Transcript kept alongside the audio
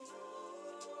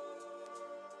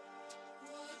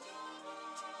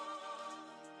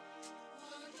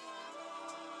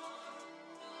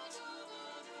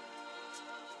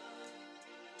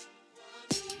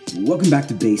Welcome back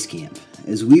to Base Camp,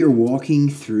 as we are walking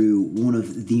through one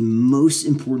of the most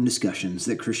important discussions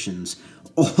that Christians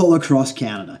all across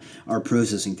Canada are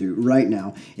processing through right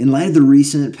now in light of the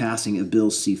recent passing of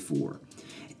Bill C-4.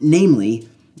 Namely,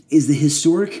 is the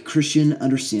historic Christian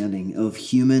understanding of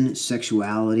human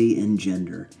sexuality and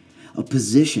gender a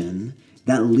position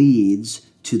that leads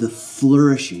to the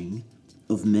flourishing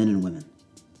of men and women?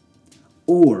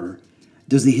 Or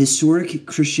does the historic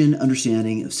Christian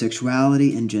understanding of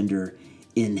sexuality and gender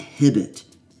inhibit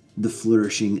the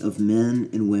flourishing of men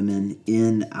and women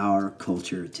in our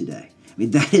culture today? I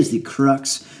mean, that is the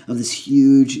crux of this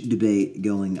huge debate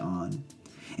going on.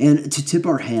 And to tip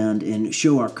our hand and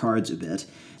show our cards a bit,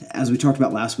 as we talked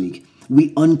about last week,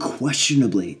 we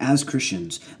unquestionably, as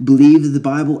Christians, believe that the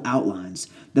Bible outlines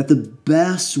that the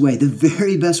best way, the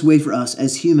very best way for us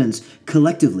as humans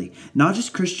collectively, not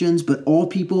just Christians, but all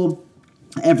people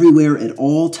everywhere, at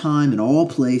all time, in all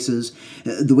places,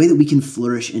 the way that we can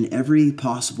flourish in every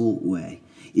possible way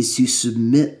is to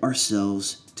submit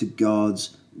ourselves to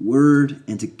God's Word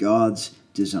and to God's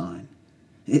design.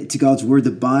 To God's Word,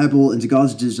 the Bible, and to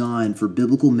God's design for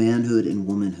biblical manhood and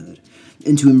womanhood.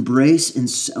 And to embrace and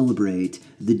celebrate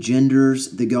the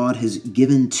genders that God has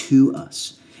given to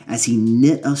us as He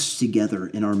knit us together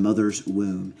in our mother's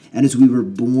womb and as we were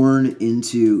born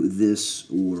into this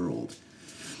world.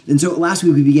 And so last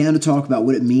week we began to talk about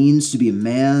what it means to be a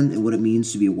man and what it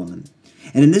means to be a woman.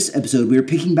 And in this episode, we are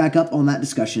picking back up on that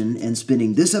discussion and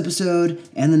spending this episode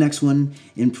and the next one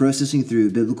in processing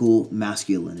through biblical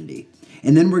masculinity.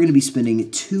 And then we're going to be spending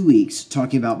 2 weeks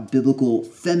talking about biblical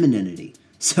femininity.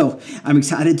 So I'm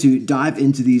excited to dive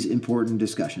into these important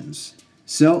discussions.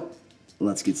 So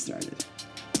let's get started.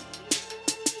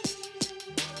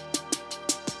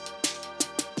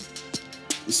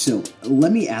 So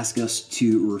let me ask us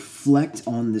to reflect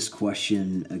on this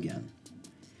question again.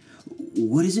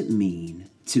 What does it mean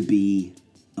to be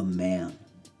a man?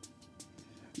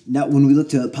 Now, when we look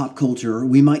to pop culture,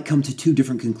 we might come to two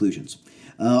different conclusions.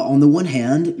 On the one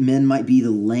hand, men might be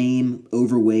the lame,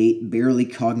 overweight, barely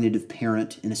cognitive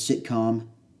parent in a sitcom,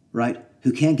 right?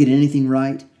 Who can't get anything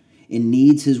right and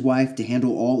needs his wife to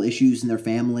handle all issues in their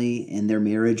family and their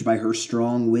marriage by her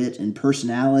strong wit and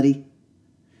personality.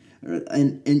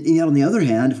 And yet, on the other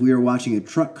hand, if we were watching a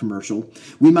truck commercial,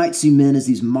 we might see men as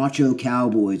these macho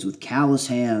cowboys with callous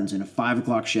hands and a 5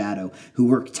 o'clock shadow who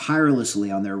work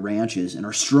tirelessly on their ranches and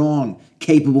are strong,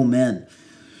 capable men.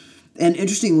 And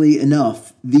interestingly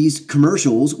enough, these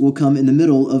commercials will come in the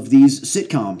middle of these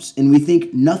sitcoms, and we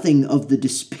think nothing of the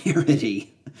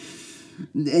disparity.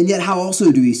 And yet, how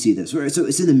also do we see this? So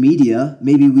it's in the media.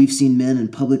 Maybe we've seen men in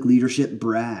public leadership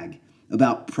brag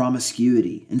about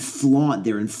promiscuity and flaunt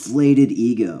their inflated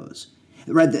egos.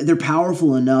 Right? They're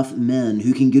powerful enough men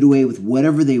who can get away with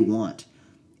whatever they want,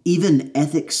 even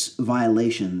ethics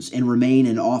violations, and remain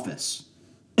in office.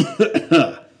 And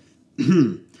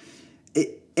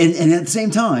at the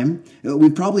same time,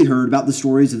 we've probably heard about the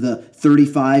stories of the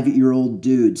 35-year-old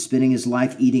dude spending his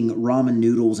life eating ramen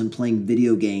noodles and playing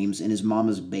video games in his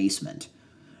mama's basement.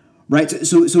 Right,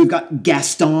 so we've got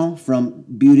Gaston from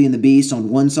Beauty and the Beast on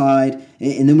one side,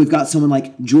 and then we've got someone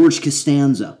like George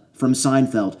Costanza from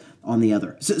Seinfeld on the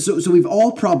other. So we've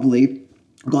all probably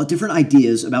got different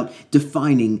ideas about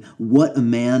defining what a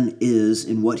man is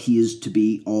and what he is to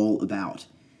be all about.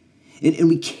 And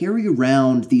we carry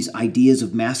around these ideas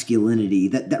of masculinity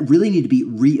that really need to be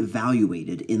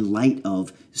reevaluated in light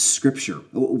of Scripture.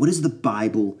 What does the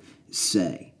Bible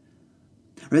say?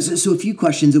 Right, so a few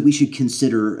questions that we should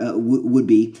consider would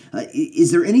be,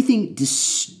 is there anything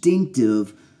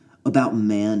distinctive about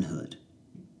manhood?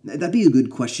 That'd be a good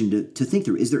question to think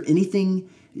through. Is there anything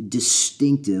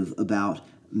distinctive about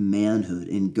manhood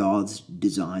in God's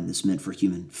design that's meant for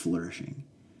human flourishing?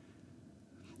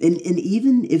 And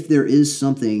even if there is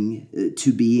something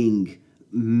to being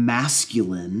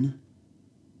masculine,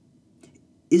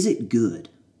 is it good?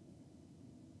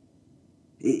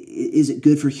 Is it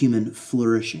good for human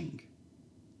flourishing?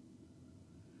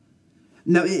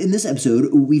 Now, in this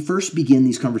episode, we first begin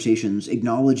these conversations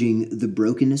acknowledging the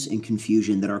brokenness and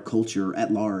confusion that our culture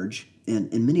at large,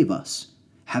 and many of us,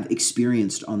 have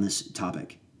experienced on this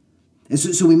topic. And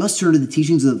so we must turn to the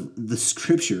teachings of the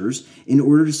Scriptures in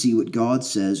order to see what God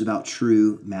says about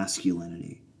true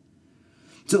masculinity.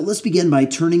 So let's begin by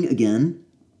turning again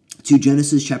to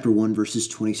Genesis chapter 1, verses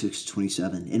 26 to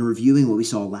 27, and reviewing what we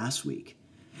saw last week.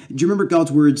 Do you remember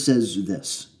God's word says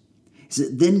this? It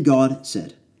says, "Then God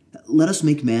said, 'Let us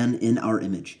make man in our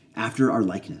image, after our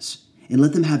likeness, and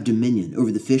let them have dominion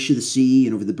over the fish of the sea,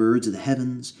 and over the birds of the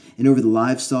heavens, and over the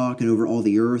livestock, and over all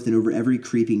the earth, and over every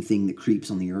creeping thing that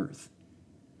creeps on the earth.'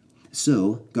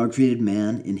 So God created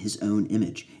man in his own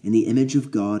image. In the image of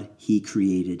God, he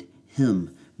created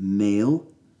him. Male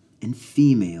and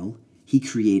female, he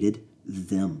created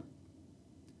them.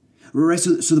 Right,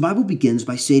 so the Bible begins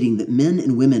by stating that men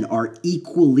and women are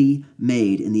equally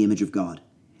made in the image of God.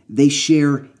 They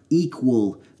share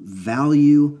equal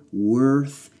value,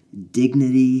 worth,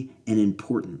 dignity, and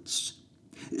importance.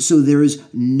 So there is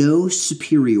no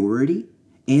superiority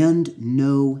and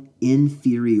no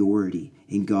inferiority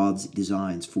in God's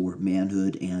designs for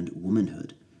manhood and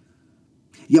womanhood.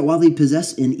 Yet while they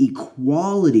possess an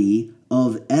equality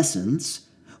of essence,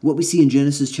 what we see in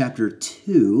Genesis chapter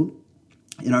 2,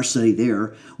 in our study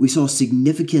there, we saw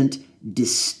significant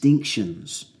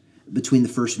distinctions between the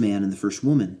first man and the first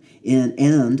woman,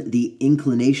 and the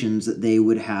inclinations that they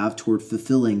would have toward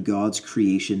fulfilling God's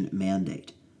creation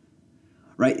mandate.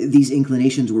 Right? These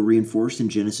inclinations were reinforced in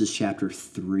Genesis chapter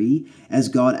 3 as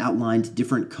God outlined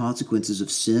different consequences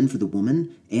of sin for the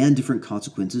woman and different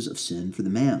consequences of sin for the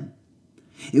man.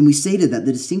 And we stated that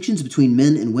the distinctions between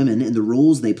men and women and the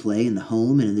roles they play in the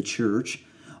home and in the church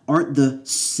aren't the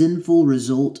sinful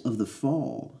result of the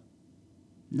fall.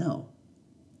 No.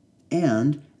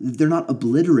 And they're not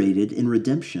obliterated in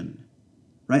redemption.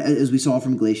 Right? As we saw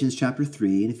from Galatians chapter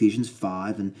 3 and Ephesians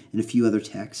 5 and a few other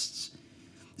texts.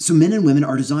 So men and women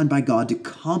are designed by God to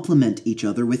complement each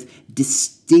other with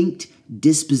distinct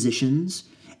dispositions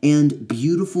and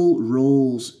beautiful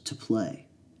roles to play.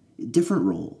 Different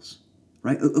roles,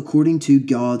 right? According to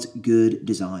God's good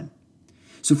design.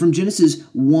 So from Genesis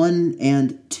 1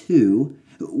 and 2,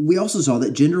 we also saw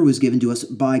that gender was given to us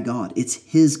by God. It's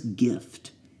his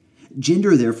gift.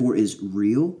 Gender, therefore, is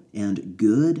real and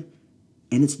good,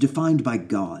 and it's defined by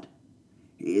God.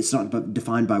 It's not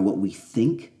defined by what we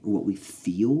think or what we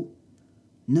feel.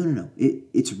 No.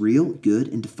 It's real, good,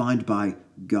 and defined by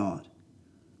God.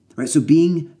 Right? So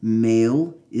being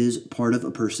male is part of a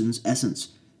person's essence.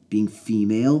 Being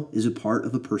female is a part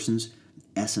of a person's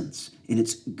essence. And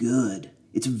it's good.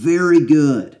 It's very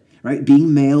good. Right?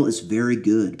 Being male is very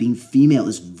good. Being female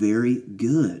is very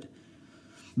good.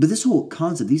 But this whole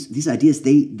concept, these ideas,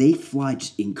 they fly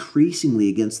just increasingly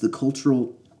against the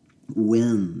cultural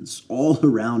winds all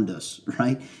around us,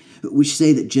 right? Which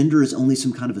say that gender is only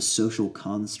some kind of a social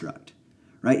construct,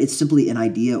 right? It's simply an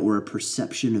idea or a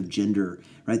perception of gender,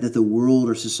 right, that the world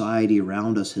or society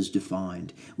around us has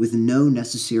defined with no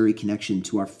necessary connection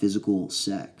to our physical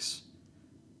sex.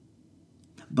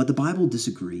 But the Bible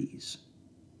disagrees.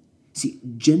 See,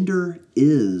 gender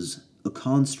is a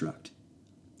construct.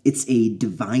 It's a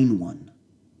divine one.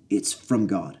 It's from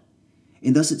God.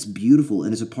 And thus it's beautiful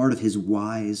and is a part of his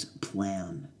wise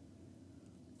plan.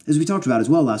 As we talked about as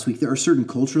well last week, there are certain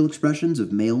cultural expressions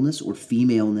of maleness or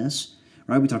femaleness,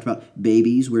 right? We talked about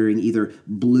babies wearing either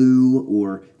blue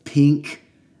or pink,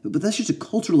 but that's just a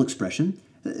cultural expression.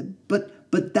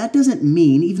 But that doesn't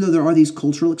mean, even though there are these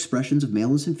cultural expressions of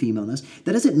maleness and femaleness,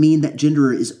 that doesn't mean that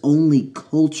gender is only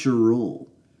cultural.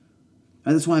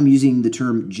 That's why I'm using the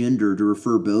term gender to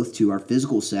refer both to our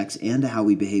physical sex and to how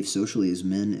we behave socially as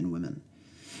men and women.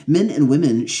 Men and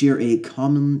women share a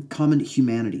common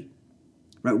humanity,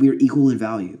 right? We are equal in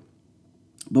value,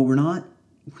 but we're not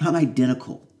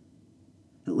identical.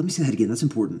 Let me say that again. That's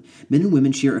important. Men and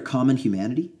women share a common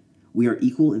humanity. We are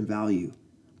equal in value,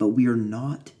 but we are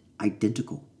not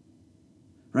identical,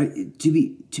 right? To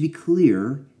be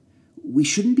clear, we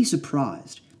shouldn't be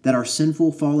surprised that our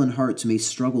sinful, fallen hearts may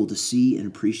struggle to see and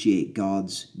appreciate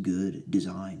God's good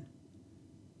design.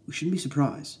 We shouldn't be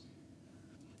surprised.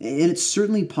 And it's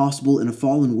certainly possible in a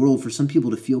fallen world for some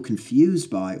people to feel confused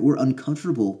by or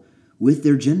uncomfortable with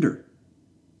their gender.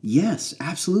 Yes,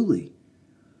 absolutely.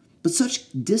 But such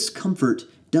discomfort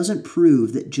doesn't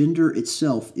prove that gender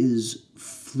itself is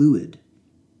fluid.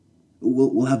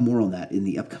 We'll have more on that in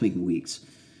the upcoming weeks.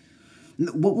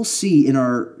 What we'll see in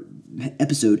our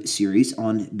episode series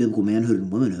on biblical manhood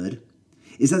and womanhood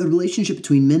is that the relationship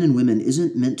between men and women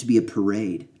isn't meant to be a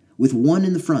parade with one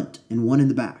in the front and one in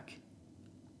the back.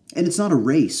 And it's not a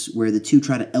race where the two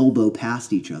try to elbow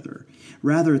past each other.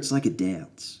 Rather, it's like a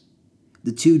dance.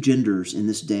 The two genders in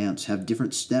this dance have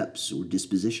different steps or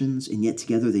dispositions, and yet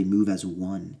together they move as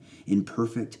one in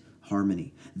perfect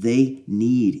harmony. They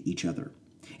need each other,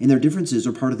 and their differences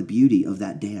are part of the beauty of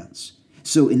that dance.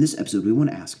 So in this episode, we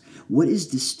want to ask, what is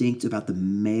distinct about the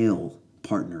male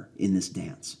partner in this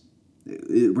dance?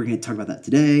 We're going to talk about that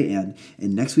today and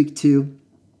next week too.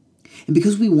 And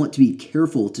because we want to be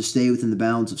careful to stay within the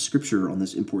bounds of Scripture on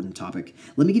this important topic,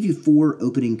 let me give you 4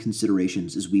 opening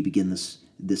considerations as we begin this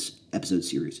episode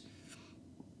series.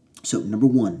 So, number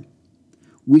 1,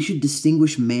 we should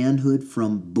distinguish manhood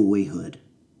from boyhood.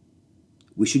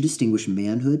 We should distinguish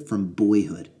manhood from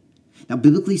boyhood. Now,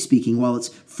 biblically speaking, while it's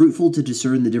fruitful to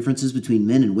discern the differences between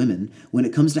men and women, when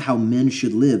it comes to how men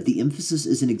should live, the emphasis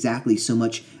isn't exactly so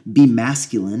much be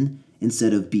masculine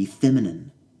instead of be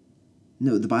feminine.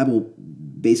 No, the Bible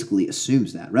basically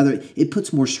assumes that. Rather, it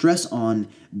puts more stress on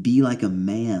be like a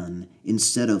man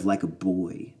instead of like a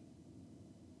boy.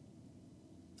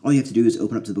 All you have to do is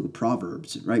open up to the book of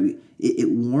Proverbs, right? It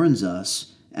warns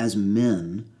us as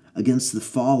men against the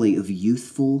folly of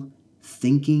youthful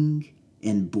thinking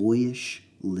and boyish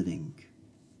living,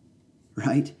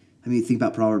 right? I mean, think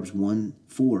about Proverbs 1:4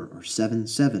 or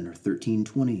 7:7 or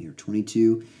 13:20 or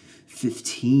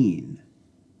 22:15.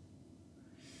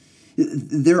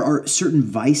 There are certain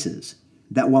vices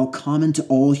that, while common to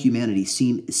all humanity,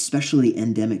 seem especially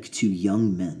endemic to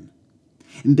young men.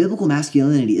 And biblical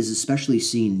masculinity is especially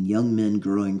seen in young men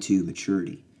growing to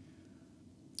maturity.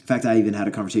 In fact, I even had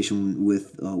a conversation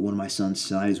with one of my sons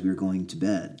tonight as we were going to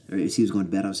bed. Or as he was going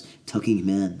to bed, I was tucking him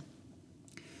in.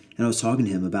 And I was talking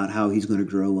to him about how he's going to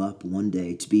grow up one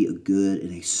day to be a good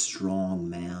and a strong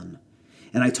man.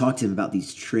 And I talked to him about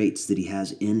these traits that he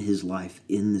has in his life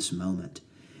in this moment.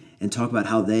 And talk about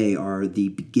how they are the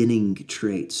beginning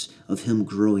traits of him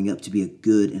growing up to be a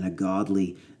good and a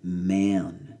godly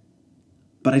man.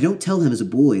 But I don't tell him as a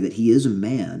boy that he is a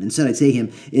man. Instead, I say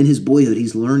him in his boyhood,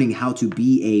 he's learning how to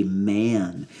be a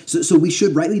man. So we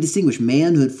should rightly distinguish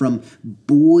manhood from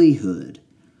boyhood,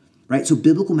 right? So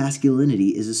biblical masculinity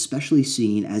is especially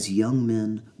seen as young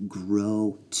men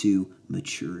grow to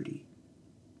maturity.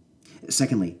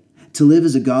 Secondly, to live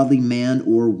as a godly man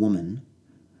or woman,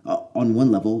 on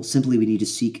one level, simply we need to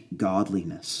seek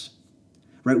godliness,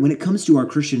 right? When it comes to our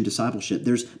Christian discipleship,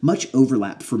 there's much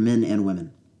overlap for men and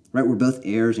women. Right, we're both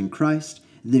heirs in Christ.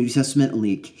 The New Testament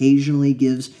only occasionally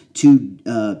gives two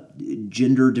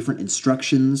gender different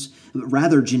instructions. But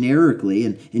rather generically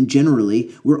and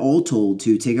generally, we're all told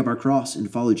to take up our cross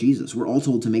and follow Jesus. We're all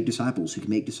told to make disciples who can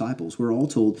make disciples. We're all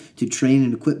told to train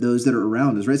and equip those that are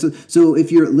around us, right? So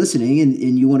if you're listening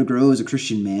and you want to grow as a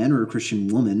Christian man or a Christian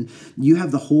woman, you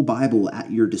have the whole Bible at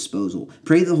your disposal.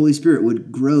 Pray that the Holy Spirit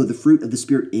would grow the fruit of the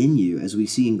Spirit in you, as we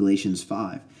see in Galatians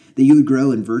 5. That you would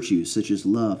grow in virtues such as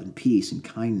love and peace and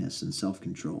kindness and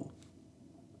self-control.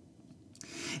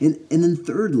 And then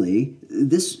thirdly,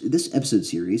 this episode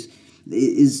series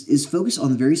is focused on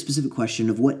the very specific question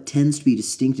of what tends to be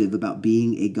distinctive about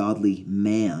being a godly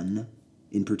man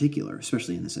in particular,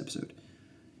 especially in this episode.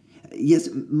 Yes,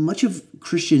 much of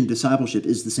Christian discipleship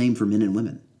is the same for men and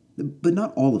women, but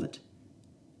not all of it.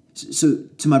 So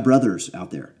to my brothers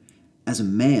out there, as a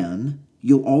man,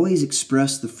 you'll always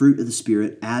express the fruit of the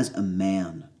Spirit as a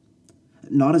man,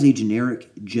 not as a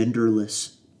generic,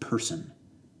 genderless person.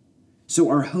 So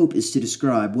our hope is to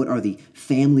describe what are the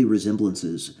family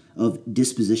resemblances of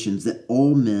dispositions that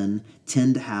all men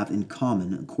tend to have in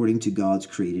common according to God's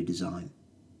created design.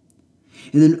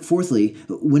 And then fourthly,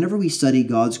 whenever we study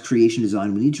God's creation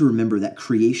design, we need to remember that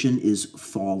creation is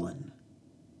fallen,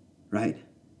 right?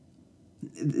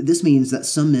 This means that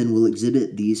some men will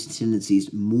exhibit these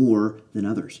tendencies more than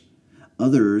others.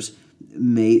 Others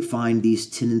may find these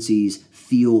tendencies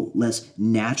feel less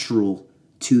natural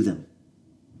to them.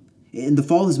 And the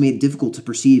fall has made it difficult to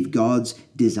perceive God's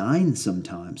design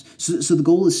sometimes. So the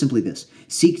goal is simply this: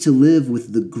 seek to live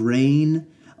with the grain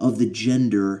of the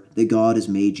gender that God has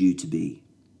made you to be.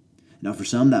 Now, for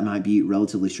some, that might be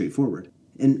relatively straightforward.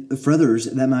 And for others,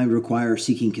 that might require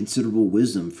seeking considerable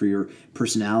wisdom for your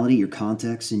personality, your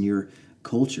context, and your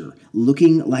culture.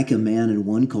 Looking like a man in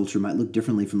one culture might look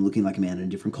differently from looking like a man in a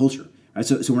different culture. Right?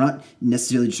 So we're not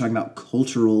necessarily just talking about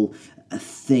cultural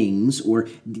things or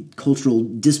cultural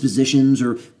dispositions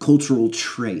or cultural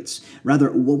traits.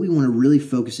 Rather, what we want to really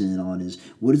focus in on is,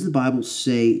 what does the Bible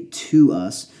say to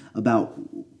us about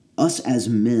us as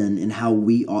men and how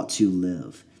we ought to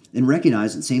live? And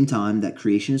recognize at the same time that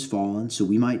creation is fallen, so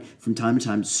we might from time to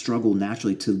time struggle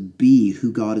naturally to be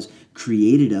who God has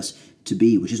created us to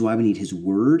be, which is why we need His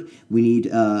Word. We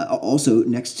need also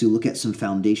next to look at some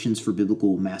foundations for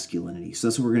biblical masculinity. So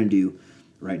that's what we're going to do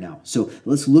right now. So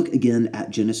let's look again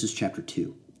at Genesis chapter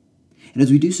 2. And as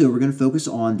we do so, we're going to focus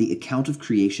on the account of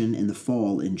creation and the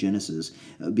fall in Genesis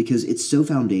because it's so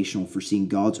foundational for seeing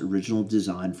God's original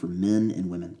design for men and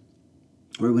women.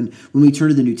 When we turn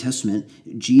to the New Testament,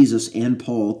 Jesus and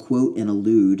Paul quote and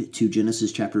allude to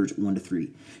Genesis chapters 1 to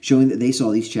 3, showing that they saw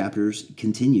these chapters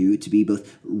continue to be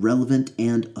both relevant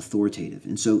and authoritative,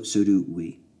 and so do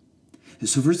we.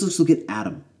 So first, let's look at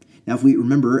Adam. Now, if we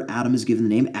remember, Adam is given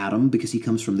the name Adam because he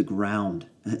comes from the ground.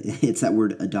 It's that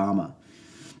word Adama.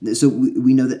 So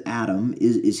we know that Adam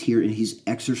is here and he's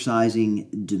exercising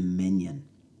dominion.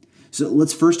 So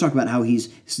let's first talk about how he's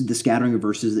the scattering of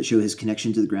verses that show his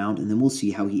connection to the ground, and then we'll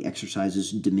see how he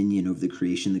exercises dominion over the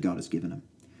creation that God has given him.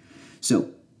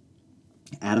 So,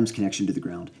 Adam's connection to the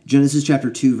ground. Genesis chapter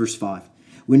 2, verse 5.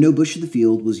 When no bush of the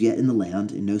field was yet in the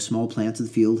land, and no small plants of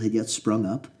the field had yet sprung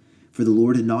up, for the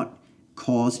Lord had not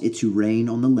caused it to rain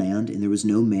on the land, and there was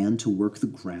no man to work the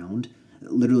ground.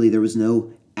 Literally, there was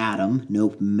no Adam,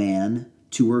 no man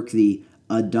to work the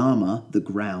Adama, the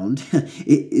ground.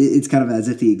 It's kind of as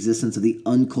if the existence of the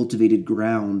uncultivated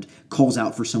ground calls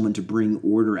out for someone to bring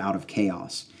order out of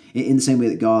chaos. In the same way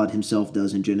that God himself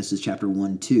does in Genesis chapter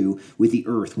 1, 2, with the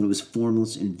earth when it was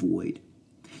formless and void.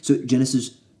 So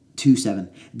Genesis 2:7.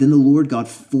 Then the Lord God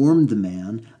formed the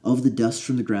man of the dust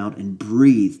from the ground and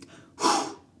breathed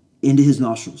into his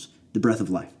nostrils the breath of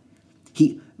life.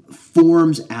 He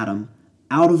forms Adam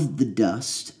out of the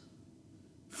dust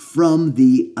from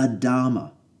the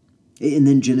Adama. And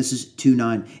then Genesis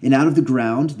 2:9. And out of the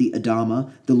ground, the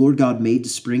Adama, the Lord God made to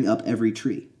spring up every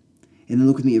tree. And then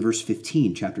look with me at verse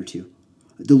 15, chapter 2.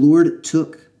 The Lord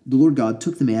God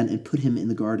took the man and put him in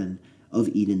the garden of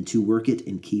Eden to work it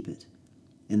and keep it.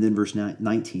 And then verse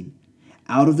 19.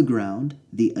 Out of the ground,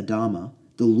 the Adama,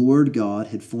 the Lord God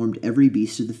had formed every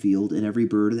beast of the field and every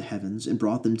bird of the heavens and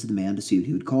brought them to the man to see what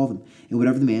he would call them. And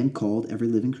whatever the man called every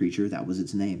living creature, that was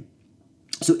its name.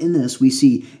 So in this, we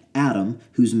see Adam,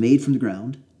 who's made from the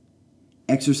ground,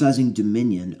 exercising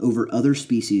dominion over other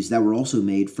species that were also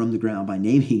made from the ground by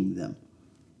naming them.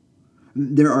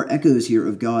 There are echoes here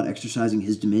of God exercising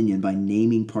his dominion by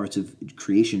naming parts of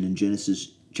creation in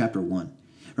Genesis chapter 1.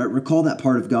 Right? Recall that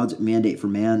part of God's mandate for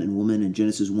man and woman in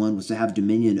Genesis 1 was to have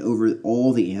dominion over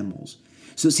all the animals.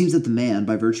 So it seems that the man,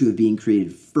 by virtue of being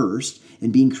created first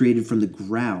and being created from the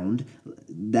ground,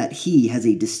 that he has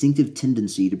a distinctive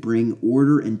tendency to bring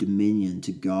order and dominion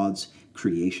to God's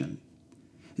creation.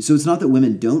 So it's not that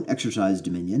women don't exercise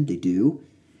dominion, they do,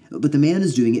 but the man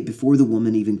is doing it before the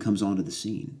woman even comes onto the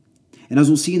scene. And as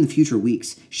we'll see in the future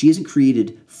weeks, she isn't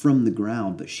created from the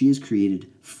ground, but she is created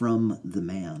from the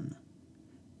man.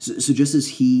 So just as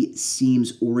he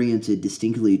seems oriented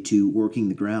distinctly to working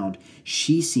the ground,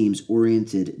 she seems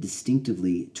oriented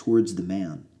distinctively towards the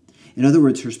man. In other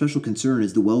words, her special concern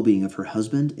is the well-being of her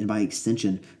husband, and by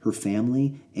extension, her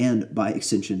family, and by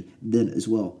extension, then as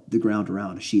well, the ground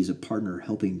around. She is a partner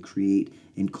helping create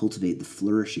and cultivate the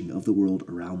flourishing of the world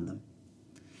around them.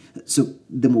 So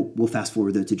then we'll fast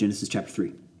forward, though, to Genesis chapter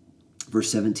 3,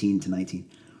 verse 17 to 19,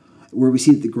 where we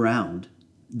see that the ground,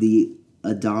 the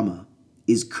Adama,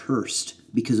 is cursed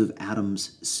because of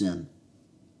Adam's sin.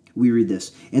 We read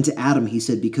this. And to Adam he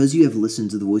said, because you have listened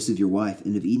to the voice of your wife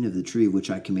and have eaten of the tree of which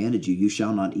I commanded you, you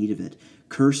shall not eat of it.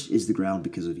 Cursed is the ground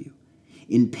because of you.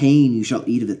 In pain you shall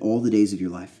eat of it all the days of your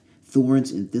life.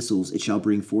 Thorns and thistles it shall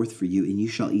bring forth for you, and you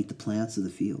shall eat the plants of the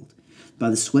field.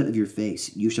 By the sweat of your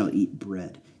face you shall eat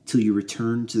bread, till you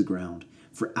return to the ground.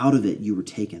 For out of it you were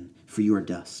taken, for you are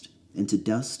dust, and to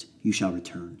dust you shall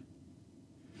return.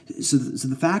 So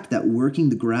the fact that working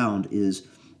the ground is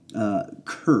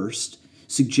cursed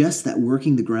suggests that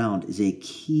working the ground is a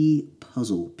key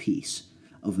puzzle piece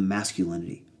of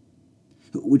masculinity,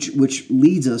 which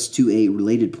leads us to a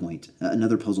related point,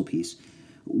 another puzzle piece,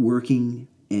 working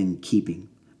and keeping.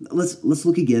 Let's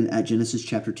look again at Genesis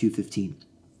chapter 2:15.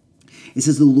 It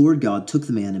says, the Lord God took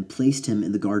the man and placed him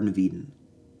in the Garden of Eden.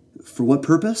 For what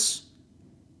purpose?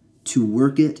 To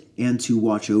work it and to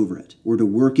watch over it, or to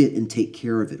work it and take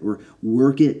care of it, or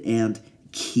work it and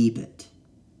keep it.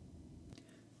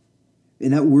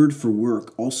 And that word for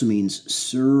work also means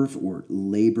serve or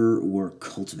labor or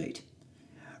cultivate.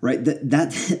 Right?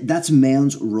 That's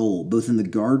man's role, both in the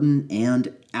garden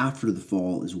and after the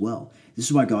fall as well. This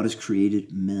is why God has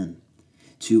created men,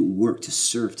 to work, to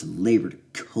serve, to labor,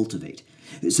 to cultivate.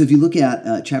 So if you look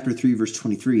at chapter 3, verse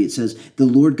 23, it says, the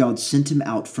Lord God sent him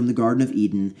out from the Garden of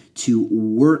Eden to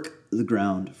work the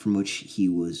ground from which he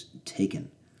was taken.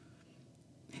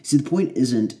 See, the point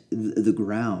isn't the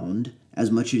ground as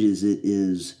much as it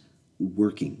is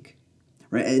working.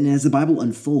 Right? And as the Bible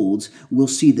unfolds, we'll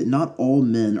see that not all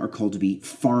men are called to be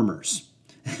farmers.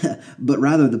 But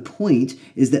rather, the point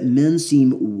is that men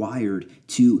seem wired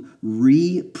to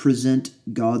represent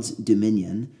God's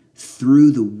dominion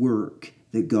through the work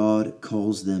that God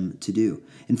calls them to do.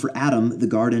 And for Adam, the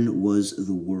garden was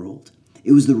the world.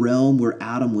 It was the realm where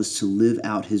Adam was to live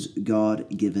out his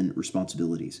God-given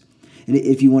responsibilities. And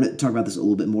if you want to talk about this a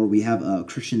little bit more, we have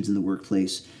Christians in the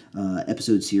Workplace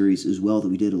episode series as well that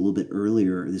we did a little bit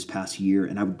earlier this past year,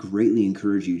 and I would greatly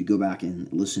encourage you to go back and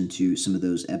listen to some of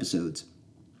those episodes.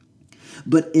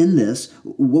 But in this,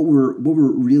 what we're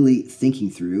really thinking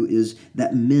through is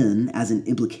that men, as an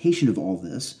implication of all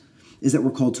this, is that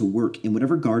we're called to work in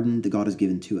whatever garden that God has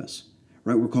given to us.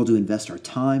 Right? We're called to invest our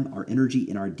time, our energy,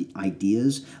 and our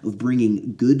ideas of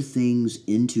bringing good things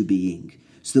into being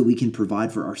so that we can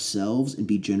provide for ourselves and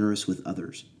be generous with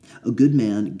others. A good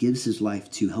man gives his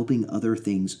life to helping other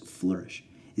things flourish.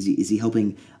 Is he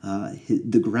helping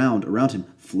the ground around him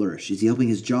flourish? Is he helping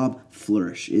his job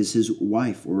flourish? Is his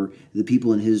wife or the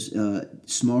people in his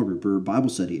small group or Bible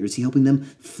study, or is he helping them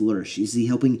flourish? Is he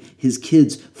helping his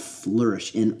kids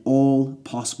flourish in all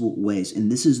possible ways?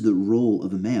 And this is the role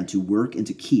of a man, to work and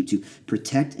to keep, to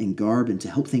protect and guard and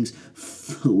to help things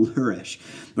flourish.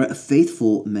 Right? A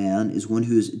faithful man is one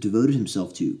who has devoted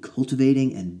himself to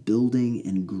cultivating and building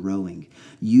and growing,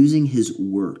 using his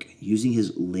work, using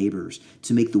his labors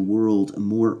to make the world a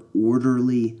more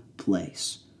orderly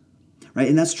place. Right?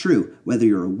 And that's true whether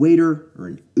you're a waiter or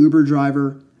an Uber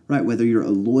driver, right? Whether you're a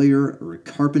lawyer or a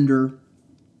carpenter.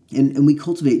 And we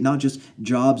cultivate not just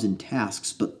jobs and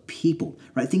tasks, but people,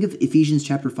 right? Think of Ephesians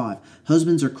chapter 5.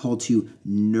 Husbands are called to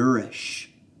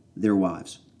nourish their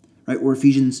wives, right? Or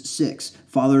Ephesians 6.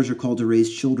 Fathers are called to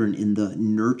raise children in the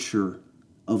nurture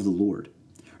of the Lord.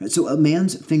 Right? So a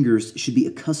man's fingers should be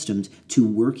accustomed to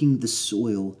working the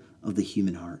soil of the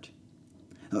human heart.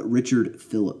 Richard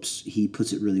Phillips, he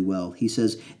puts it really well. He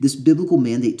says, this biblical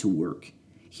mandate to work,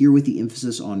 here with the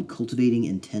emphasis on cultivating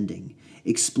and tending,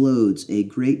 explodes a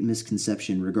great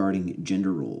misconception regarding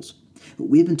gender roles.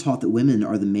 We have been taught that women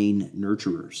are the main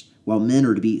nurturers, while men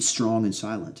are to be strong and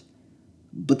silent.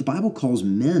 But the Bible calls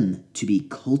men to be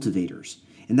cultivators,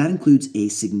 and that includes a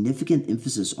significant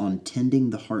emphasis on tending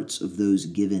the hearts of those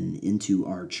given into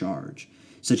our charge,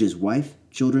 such as wife,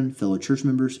 children, fellow church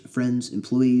members, friends,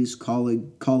 employees,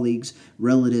 colleagues,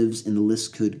 relatives, and the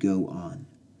list could go on.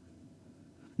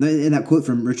 And that quote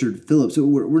from Richard Phillips, so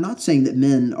we're not saying that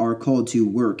men are called to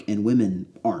work and women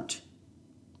aren't.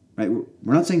 Right?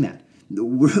 We're not saying that.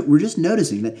 We're just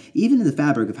noticing that even in the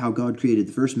fabric of how God created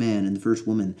the first man and the first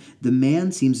woman, the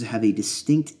man seems to have a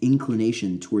distinct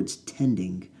inclination towards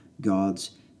tending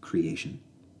God's creation.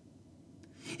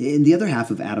 And the other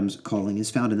half of Adam's calling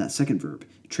is found in that second verb,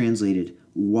 translated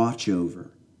watch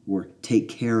over, or take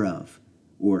care of,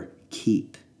 or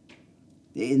keep.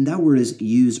 And that word is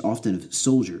used often of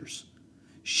soldiers,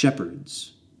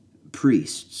 shepherds,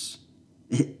 priests,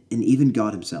 and even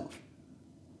God himself.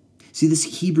 See,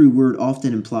 this Hebrew word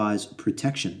often implies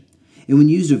protection, and when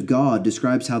used of God,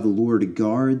 describes how the Lord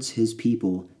guards his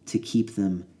people to keep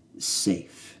them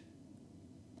safe.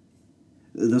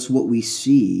 Thus, what we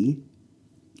see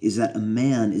is that a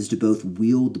man is to both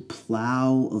wield the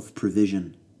plow of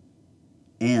provision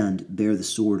and bear the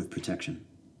sword of protection.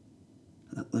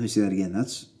 Let me say that again.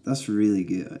 That's really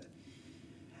good.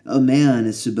 A man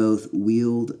is to both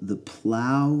wield the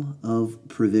plow of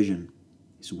provision.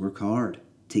 He's to work hard,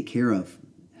 take care of,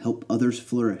 help others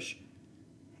flourish,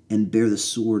 and bear the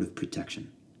sword of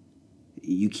protection.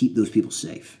 You keep those people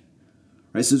safe.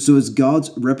 Right? So as God's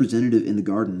representative in the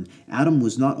garden, Adam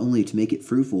was not only to make it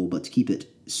fruitful, but to keep it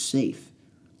safe.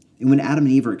 And when Adam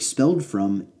and Eve are expelled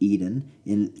from Eden,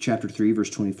 in chapter 3, verse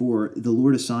 24, the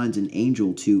Lord assigns an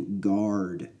angel to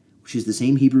guard, which is the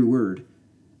same Hebrew word,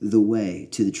 the way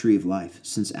to the tree of life,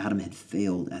 since Adam had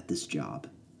failed at this job.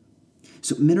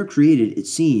 So men are created, it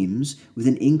seems, with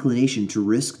an inclination to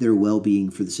risk their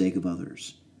well-being for the sake of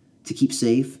others, to keep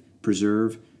safe,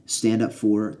 preserve, stand up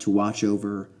for, to watch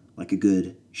over, like a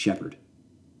good shepherd.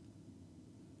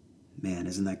 Man,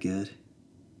 isn't that good?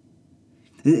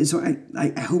 And so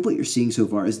I hope what you're seeing so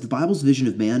far is the Bible's vision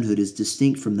of manhood is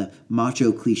distinct from the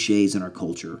macho cliches in our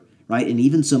culture, right? And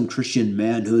even some Christian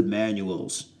manhood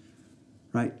manuals,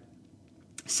 right?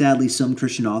 Sadly, some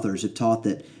Christian authors have taught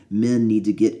that men need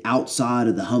to get outside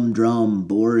of the humdrum,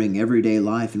 boring, everyday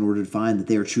life in order to find that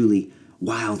they are truly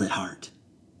wild at heart.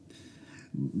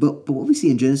 But what we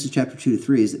see in Genesis chapter 2 to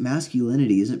 3 is that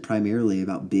masculinity isn't primarily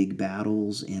about big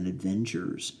battles and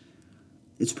adventures.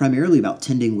 It's primarily about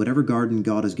tending whatever garden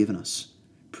God has given us,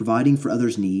 providing for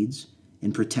others' needs,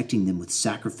 and protecting them with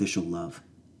sacrificial love.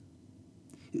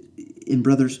 And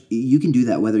brothers, you can do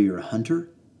that whether you're a hunter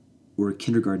or a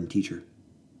kindergarten teacher.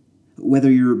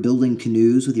 Whether you're building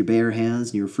canoes with your bare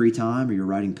hands in your free time or you're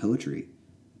writing poetry.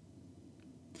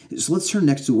 So let's turn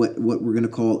next to what we're going to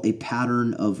call a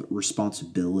pattern of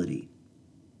responsibility.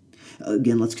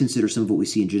 Again, let's consider some of what we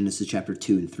see in Genesis chapter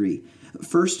 2 and 3.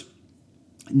 First,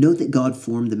 note that God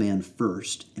formed the man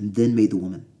first and then made the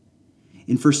woman.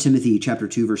 In 1 Timothy chapter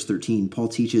 2, verse 13, Paul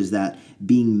teaches that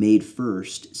being made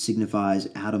first signifies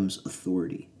Adam's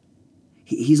authority.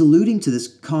 He's alluding to this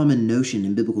common notion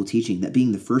in biblical teaching that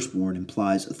being the firstborn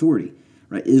implies authority.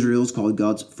 Right? Israel is called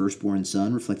God's firstborn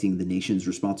son, reflecting the nation's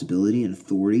responsibility and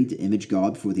authority to image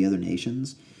God before the other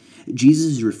nations.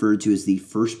 Jesus is referred to as the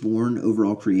firstborn over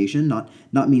all creation, not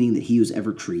meaning that he was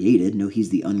ever created. No, he's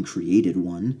the uncreated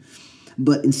one.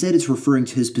 But instead, it's referring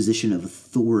to his position of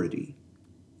authority,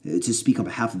 to speak on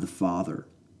behalf of the Father.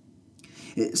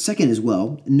 Second, as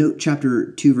well, note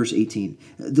chapter 2, verse 18.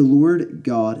 The Lord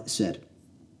God said,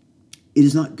 "It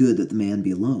is not good that the man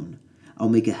be alone. I'll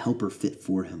make a helper fit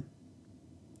for him."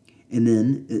 And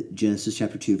then Genesis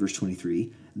chapter 2, verse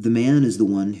 23, the man is the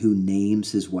one who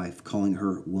names his wife, calling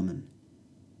her woman.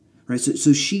 Right?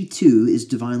 So she too is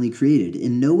divinely created,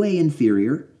 in no way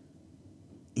inferior,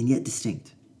 and yet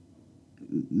distinct.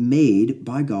 Made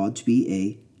by God to be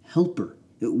a helper.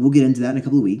 We'll get into that in a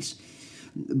couple of weeks.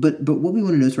 But what we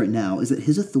want to notice right now is that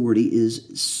his authority is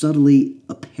subtly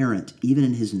apparent, even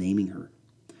in his naming her.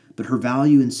 But her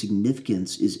value and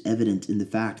significance is evident in the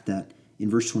fact that, in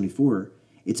verse 24,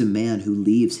 it's a man who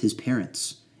leaves his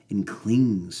parents and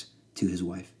clings to his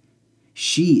wife.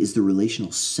 She is the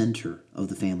relational center of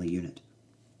the family unit.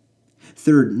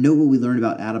 Third, note what we learned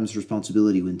about Adam's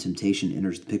responsibility when temptation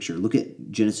enters the picture. Look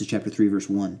at Genesis chapter 3, verse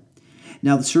 1.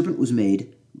 Now the serpent was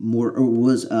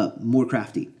more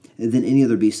crafty than any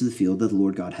other beast of the field that the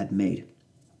Lord God had made.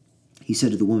 He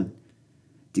said to the woman,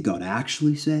 "Did God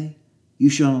actually say, 'You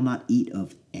shall not eat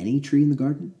of any tree in the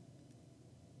garden'?"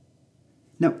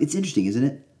 Now, it's interesting, isn't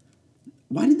it?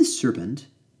 Why did the serpent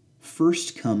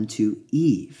first come to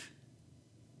Eve?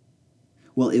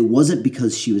 Well, it wasn't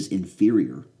because she was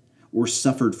inferior or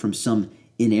suffered from some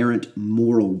inerrant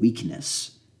moral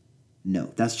weakness.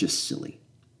 No, that's just silly.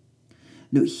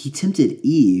 No, he tempted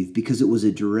Eve because it was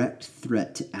a direct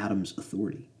threat to Adam's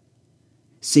authority.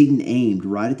 Satan aimed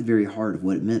right at the very heart of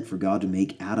what it meant for God to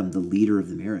make Adam the leader of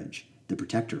the marriage, the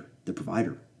protector, the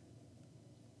provider,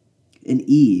 and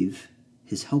Eve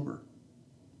his helper.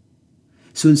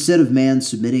 So instead of man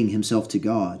submitting himself to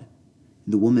God,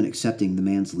 and the woman accepting the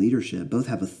man's leadership, both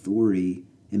have authority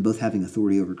and both having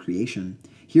authority over creation,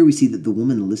 here we see that the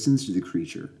woman listens to the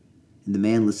creature and the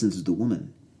man listens to the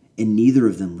woman, and neither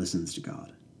of them listens to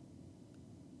God.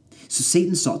 So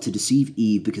Satan sought to deceive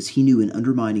Eve because he knew in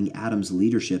undermining Adam's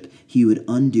leadership, he would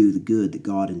undo the good that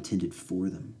God intended for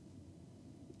them.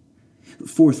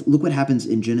 Fourth, look what happens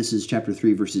in Genesis chapter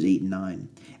 3, verses 8 and 9,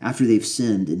 after they've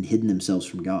sinned and hidden themselves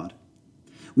from God.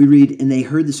 We read, "And they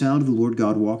heard the sound of the Lord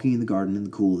God walking in the garden in the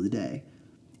cool of the day.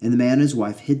 And the man and his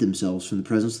wife hid themselves from the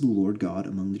presence of the Lord God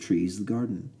among the trees of the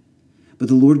garden. But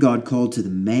the Lord God called to the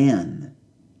man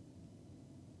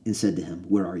and said to him,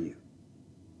 'Where are you?'"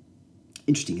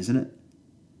 Interesting, isn't it?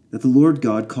 That the Lord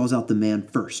God calls out the man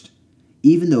first,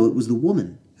 even though it was the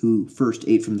woman who first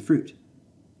ate from the fruit.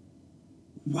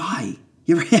 Why?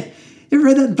 You ever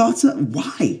read that and thought so?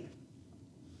 Why?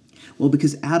 Well,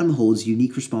 because Adam holds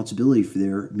unique responsibility for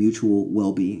their mutual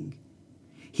well-being.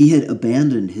 He had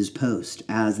abandoned his post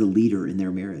as the leader in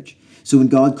their marriage. So when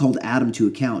God called Adam to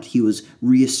account, he was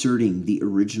reasserting the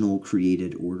original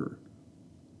created order.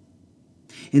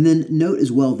 And then note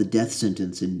as well the death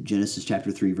sentence in Genesis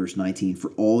chapter 3, verse 19,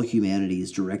 for all humanity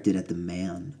is directed at the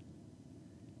man.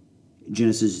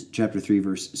 Genesis chapter 3,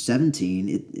 verse 17,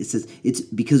 it says, "It's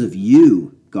because of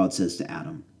you," God says to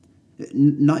Adam.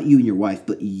 Not you and your wife,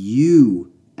 but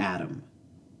you, Adam.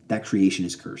 That creation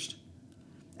is cursed.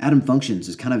 Adam functions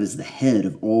as kind of as the head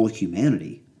of all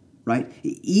humanity, right?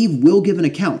 Eve will give an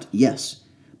account, yes,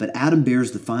 but Adam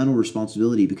bears the final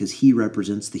responsibility because he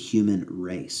represents the human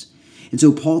race. And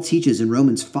so Paul teaches in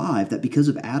Romans 5 that because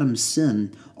of Adam's sin,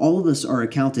 all of us are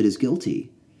accounted as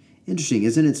guilty. Interesting,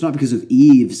 isn't it? It's not because of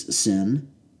Eve's sin,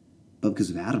 but because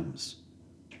of Adam's.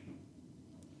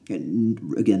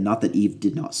 And again, not that Eve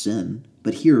did not sin,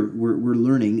 but here we're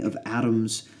learning of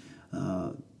Adam's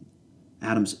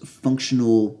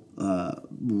functional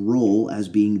role as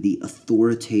being the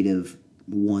authoritative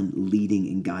one leading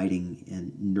and guiding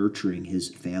and nurturing his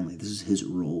family. This is his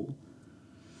role.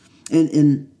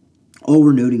 And all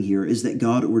we're noting here is that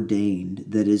God ordained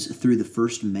that is through the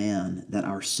first man that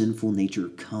our sinful nature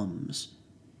comes.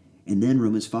 And then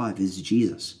Romans 5 is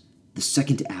Jesus, the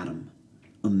second Adam,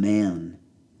 a man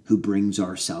who brings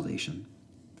our salvation.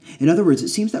 In other words, it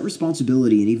seems that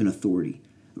responsibility and even authority,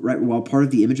 right, while part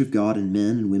of the image of God in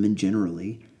men and women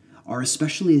generally, are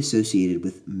especially associated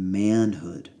with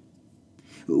manhood.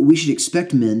 We should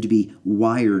expect men to be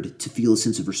wired to feel a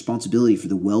sense of responsibility for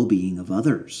the well-being of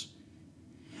others.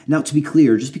 Now, to be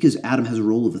clear, just because Adam has a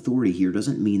role of authority here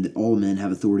doesn't mean that all men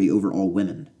have authority over all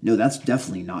women. No, that's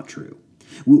definitely not true.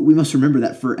 We must remember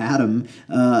that for Adam,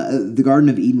 the Garden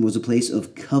of Eden was a place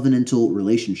of covenantal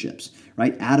relationships,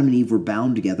 right? Adam and Eve were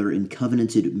bound together in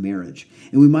covenanted marriage.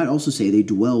 And we might also say they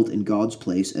dwelled in God's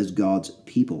place as God's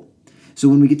people. So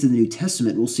when we get to the New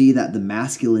Testament, we'll see that the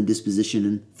masculine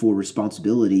disposition for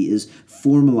responsibility is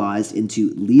formalized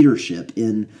into leadership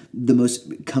in the most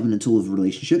covenantal of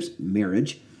relationships,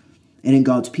 marriage, and in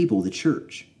God's people, the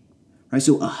church. Right?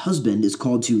 So a husband is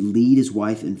called to lead his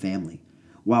wife and family,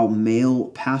 while male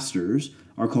pastors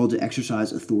are called to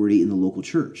exercise authority in the local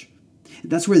church.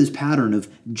 That's where this pattern of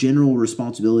general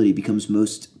responsibility becomes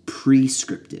most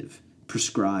prescriptive,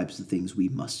 prescribes the things we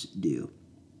must do.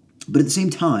 But at the same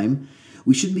time,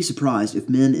 we shouldn't be surprised if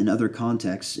men in other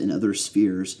contexts, in other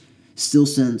spheres, still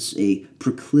sense a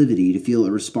proclivity to feel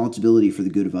a responsibility for the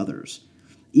good of others,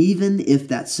 even if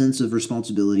that sense of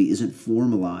responsibility isn't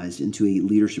formalized into a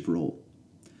leadership role.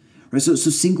 Right? So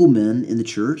single men in the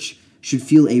church should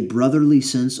feel a brotherly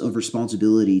sense of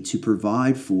responsibility to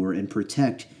provide for and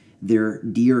protect their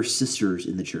dear sisters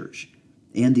in the church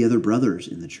and the other brothers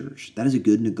in the church. That is a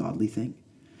good and a godly thing.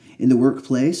 In the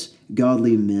workplace,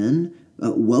 godly men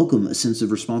welcome a sense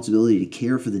of responsibility to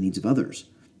care for the needs of others,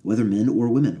 whether men or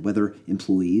women, whether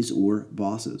employees or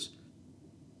bosses.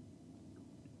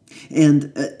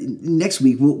 And next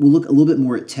week, we'll look a little bit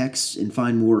more at texts and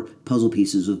find more puzzle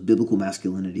pieces of biblical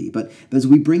masculinity. But as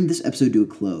we bring this episode to a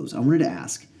close, I wanted to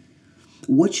ask,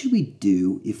 what should we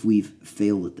do if we've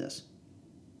failed at this?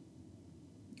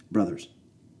 Brothers,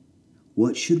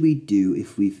 what should we do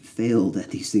if we've failed at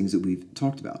these things that we've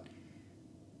talked about?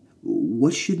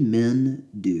 What should men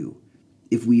do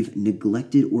if we've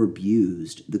neglected or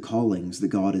abused the callings that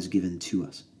God has given to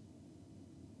us?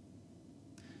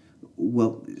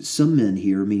 Well, some men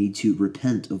here may need to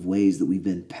repent of ways that we've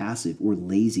been passive or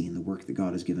lazy in the work that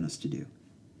God has given us to do.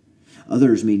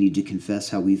 Others may need to confess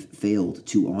how we've failed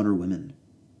to honor women,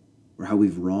 or how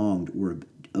we've wronged or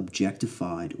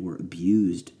objectified or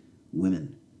abused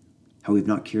women, how we've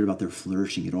not cared about their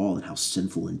flourishing at all, and how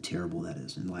sinful and terrible that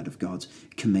is in light of God's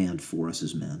command for us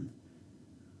as men.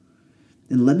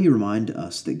 And let me remind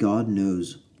us that God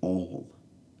knows all,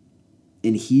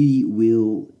 and He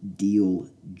will deal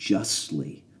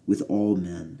justly with all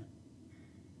men.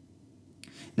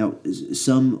 Now,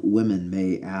 some women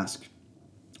may ask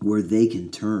where they can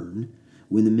turn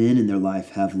when the men in their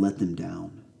life have let them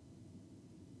down.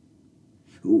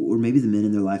 Or maybe the men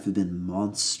in their life have been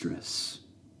monstrous.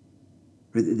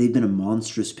 Right? They've been a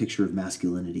monstrous picture of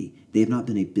masculinity. They have not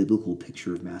been a biblical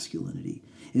picture of masculinity.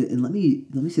 And let me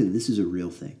say that this is a real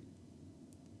thing.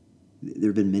 There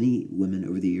have been many women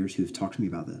over the years who have talked to me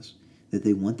about this, that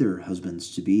they want their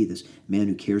husbands to be this man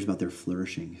who cares about their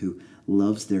flourishing, who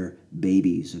loves their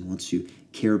babies and wants to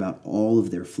care about all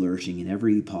of their flourishing in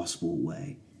every possible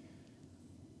way.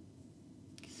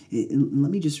 And let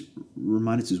me just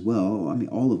remind us as well, I mean,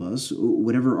 all of us,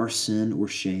 whatever our sin or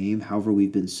shame, however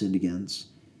we've been sinned against,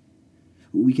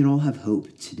 we can all have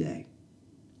hope today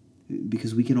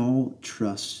because we can all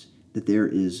trust that there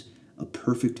is a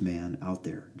perfect man out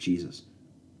there, Jesus.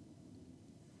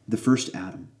 The first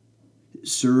Adam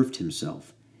served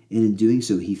himself, and in doing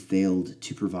so, he failed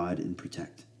to provide and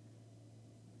protect.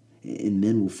 And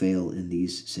men will fail in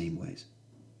these same ways.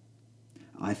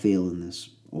 I fail in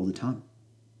this all the time.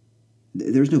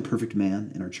 There's no perfect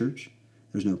man in our church.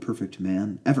 There's no perfect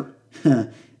man ever.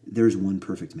 There's one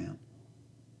perfect man.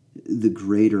 The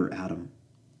greater Adam,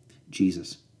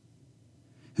 Jesus,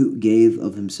 who gave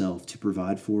of himself to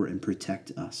provide for and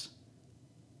protect us.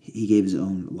 He gave his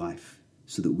own life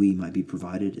so that we might be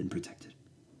provided and protected.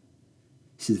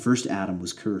 See, the first Adam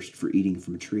was cursed for eating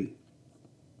from a tree.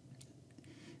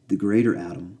 The greater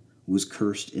Adam was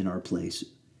cursed in our place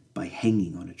by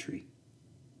hanging on a tree.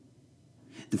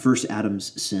 The first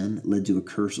Adam's sin led to a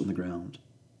curse on the ground.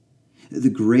 The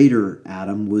greater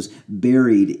Adam was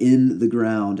buried in the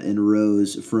ground and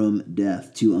rose from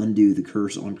death to undo the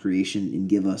curse on creation and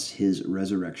give us his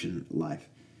resurrection life.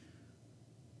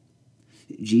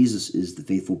 Jesus is the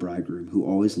faithful bridegroom who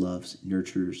always loves,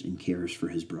 nurtures, and cares for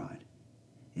his bride.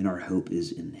 And our hope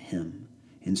is in him.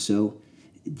 And so,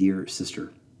 dear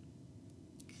sister,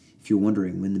 if you're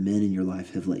wondering when the men in your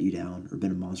life have let you down or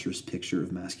been a monstrous picture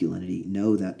of masculinity,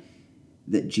 know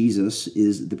that Jesus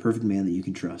is the perfect man that you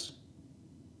can trust.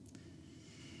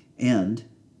 And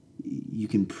you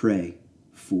can pray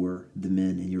for the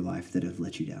men in your life that have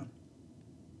let you down.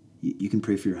 You can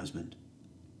pray for your husband.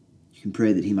 You can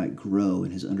pray that he might grow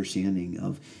in his understanding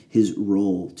of his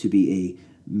role to be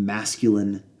a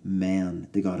masculine man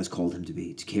that God has called him to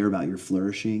be, to care about your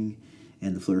flourishing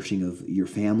and the flourishing of your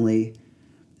family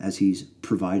as he's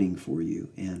providing for you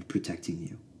and protecting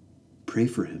you. Pray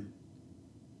for him.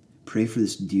 Pray for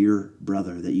this dear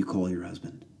brother that you call your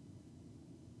husband.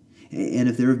 And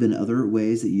if there have been other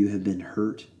ways that you have been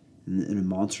hurt in a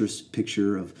monstrous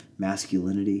picture of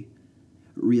masculinity,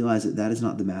 realize that that is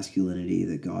not the masculinity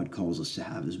that God calls us to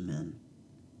have as men.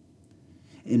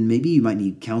 And maybe you might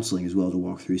need counseling as well to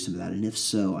walk through some of that. And if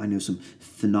so, I know some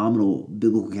phenomenal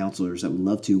biblical counselors that would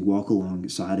love to walk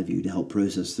alongside of you to help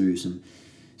process through some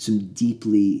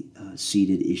deeply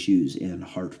seated issues and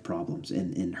heart problems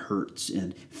and hurts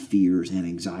and fears and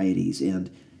anxieties.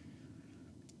 And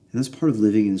that's part of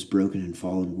living in this broken and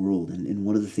fallen world. And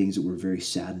one of the things that we're very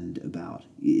saddened about,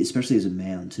 especially as a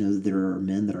man, to know that there are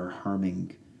men that are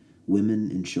harming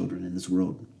women and children in this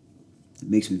world. It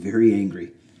makes me very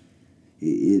angry.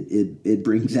 It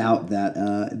brings out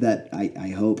that I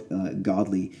hope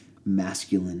godly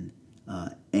masculine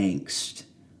angst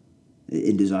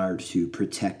and desire to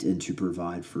protect and to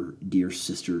provide for dear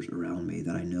sisters around me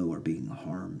that I know are being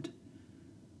harmed,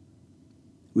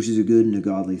 which is a good and a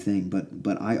godly thing.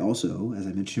 But I also, as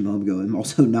I mentioned a moment ago, am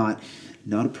also not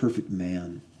a perfect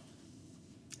man.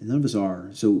 And none of us are.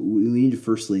 So we need to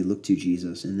firstly look to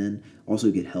Jesus and then also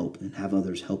get help and have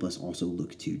others help us also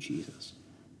look to Jesus.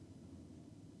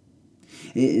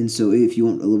 And so if you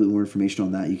want a little bit more information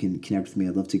on that, you can connect with me.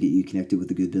 I'd love to get you connected with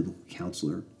a good biblical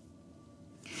counselor.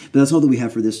 But that's all that we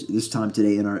have for this time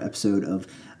today in our episode of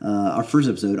our first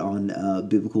episode on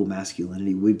biblical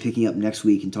masculinity. We'll be picking up next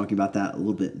week and talking about that a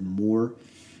little bit more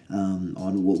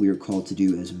on what we are called to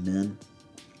do as men.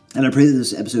 And I pray that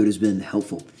this episode has been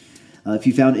helpful. If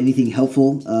you found anything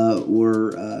helpful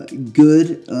or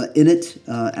good in it,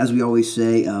 as we always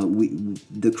say,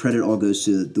 the credit all goes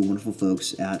to the wonderful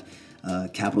folks at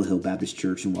Capitol Hill Baptist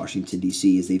Church in Washington,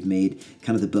 D.C., as they've made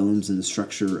kind of the bones and the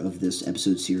structure of this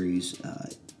episode series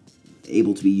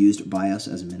able to be used by us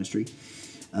as a ministry.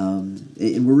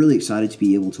 And we're really excited to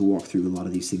be able to walk through a lot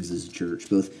of these things as a church,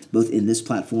 both in this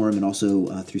platform and also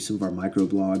through some of our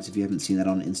microblogs. If you haven't seen that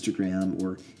on Instagram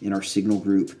or in our Signal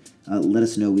group, let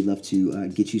us know. We'd love to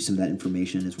get you some of that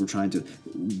information as we're trying to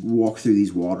walk through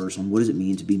these waters on what does it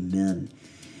mean to be men.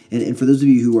 And for those of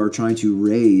you who are trying to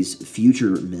raise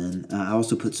future men, I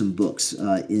also put some books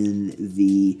in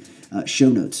the show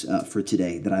notes for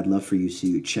today that I'd love for you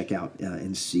to check out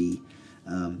and see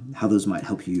how those might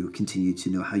help you continue to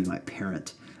know how you might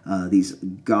parent these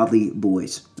godly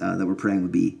boys that we're praying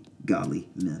would be godly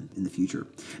men in the future.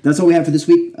 That's all we have for this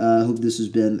week. I hope this has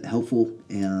been helpful,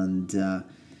 and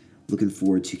looking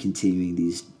forward to continuing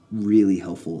these really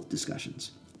helpful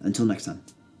discussions. Until next time.